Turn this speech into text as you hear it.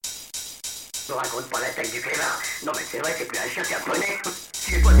Me raconte pas la taille du clébard. Non mais c'est vrai, c'est plus un chien, c'est un poney.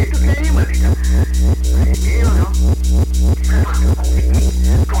 Tu es posé toutes les nuits, moi putain. C'est dur, non?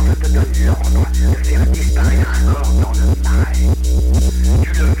 Quand je te donne l'ordre de faire disparaître un corps dans le marais,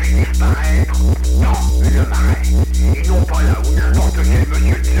 tu le fais disparaître dans le marais. Et non pas là où n'importe quel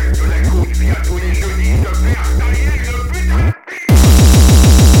monsieur de Jacques de la Côte vient tous les jeudis se faire tailler le putain de pipe.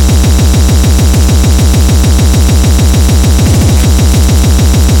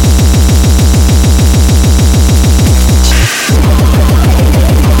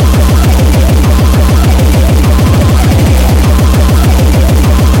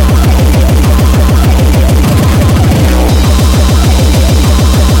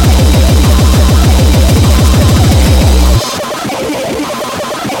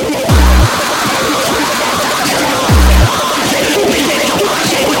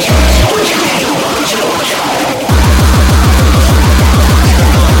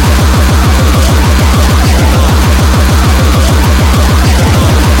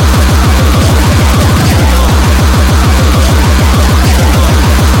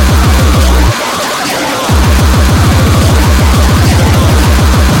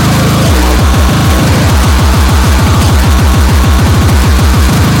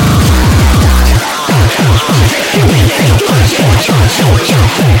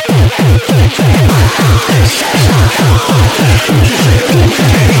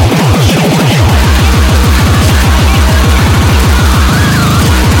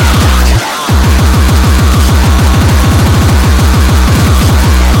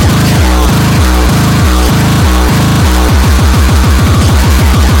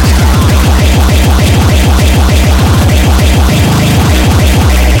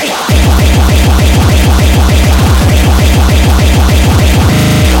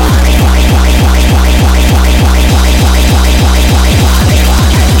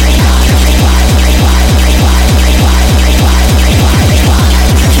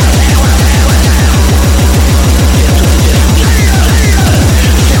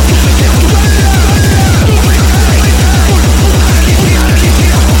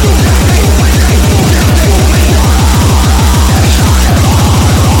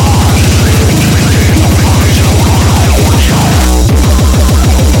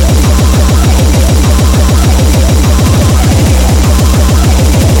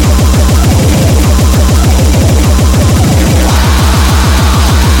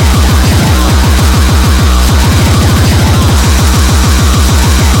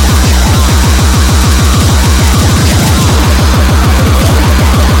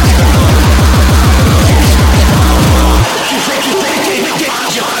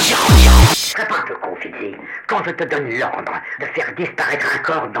 Quand je te donne l'ordre de faire disparaître un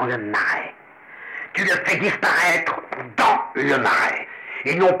corps dans le marais, tu le fais disparaître dans le marais.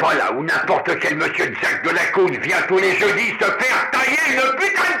 Et non pas là où n'importe quel monsieur de Jacques de la Côte vient tous les jeudis se faire tailler une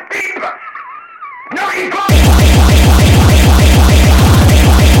putain de pipe. Ne ris pas.